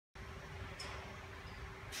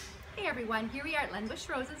Hey everyone, here we are at Bush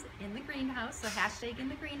Roses in the greenhouse, so hashtag in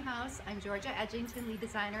the greenhouse. I'm Georgia Edgington, lead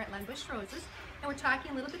designer at Bush Roses, and we're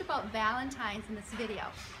talking a little bit about Valentines in this video.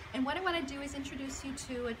 And what I want to do is introduce you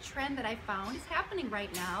to a trend that I found is happening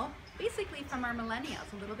right now, basically from our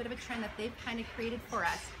millennials, a little bit of a trend that they've kind of created for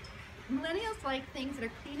us. Millennials like things that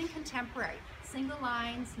are clean and contemporary, single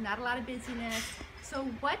lines, not a lot of busyness. So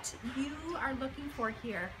what you are looking for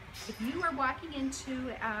here, if you are walking into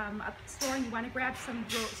a store and you want to grab some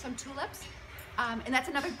tulips, and that's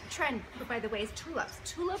another trend, by the way, is tulips.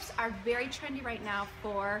 Tulips are very trendy right now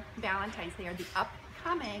for Valentine's. They are the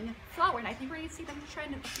upcoming flower, and I think we're going to see them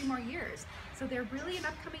trend in a few more years. So they're really an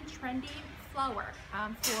upcoming trendy flower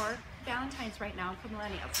for Valentine's right now for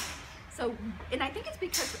millennials. So, and I think it's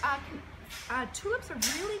because tulips are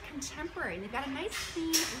really contemporary. They've got a nice,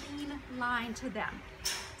 clean, lean line to them.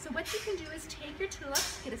 So what you can do is take your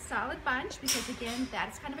tulips, get a solid bunch, because again,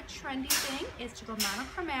 that's kind of a trendy thing, is to go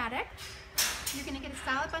monochromatic. You're gonna get a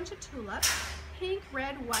solid bunch of tulips, pink,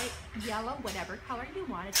 red, white, yellow, whatever color you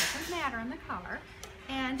want. It doesn't matter in the color.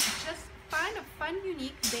 And just find a fun,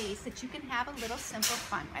 unique vase that you can have a little simple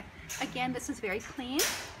fun with. Again, this is very clean.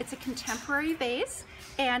 It's a contemporary vase,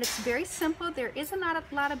 and it's very simple. There is not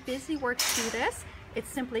a lot of busy work to this. It's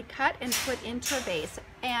simply cut and put into a vase,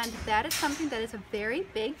 and that is something that is a very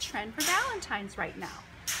big trend for Valentine's right now.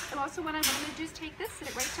 And also what I'm going to do is take this, sit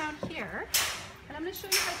it right down here, and I'm going to show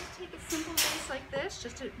you how to just take a simple vase like this,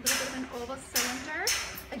 just a little bit of an oval cylinder.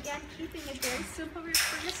 Again, keeping it very simple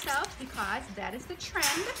for yourself because that is the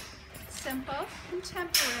trend. Simple,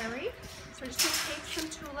 contemporary. So we're just going to take some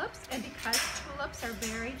tulips, and because tulips are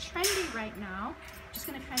very trendy right now, I'm just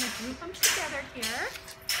going to kind of group them together here.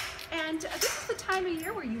 And this is the time of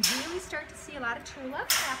year where you really start to see a lot of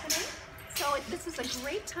tulips happening. So this is a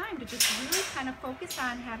great time to just really kind of focus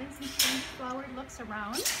on having some trendy flowered looks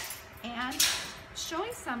around and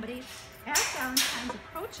showing somebody as Valentine's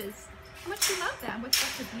approaches how much you love them with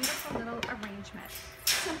such a beautiful little arrangement.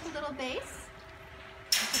 Simple little vase.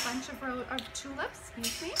 Just a bunch of tulips,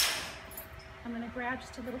 excuse me. I'm going to grab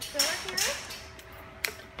just a little filler here.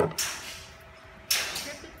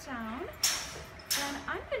 Strip it down. And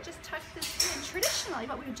I'm going to just tuck this in. Traditionally,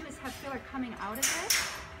 what we would do is have filler coming out of it,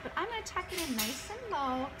 but I'm going to tuck it in nice and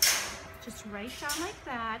low, just right down like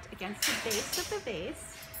that against the base of the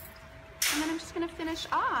vase. And then I'm just going to finish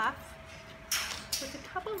off with a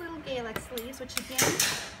couple little Gaelic leaves, which again,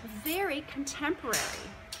 very contemporary.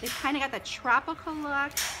 They've kind of got that tropical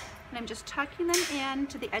look, and I'm just tucking them in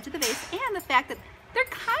to the edge of the vase, and the fact that they're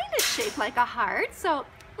kind of shaped like a heart, so a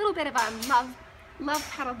little bit of a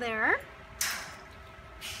love petal there.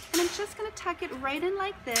 And I'm just going to tuck it right in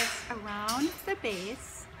like this around the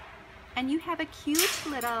base, and you have a cute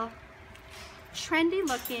little trendy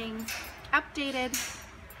looking updated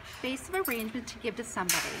vase of arrangement to give to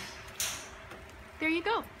somebody. There you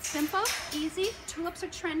go. Simple, easy. Tulips are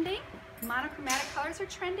trending. Monochromatic colors are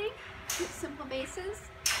trending. Cute, simple vases.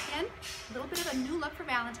 And a little bit of a new look for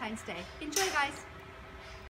Valentine's Day. Enjoy, guys.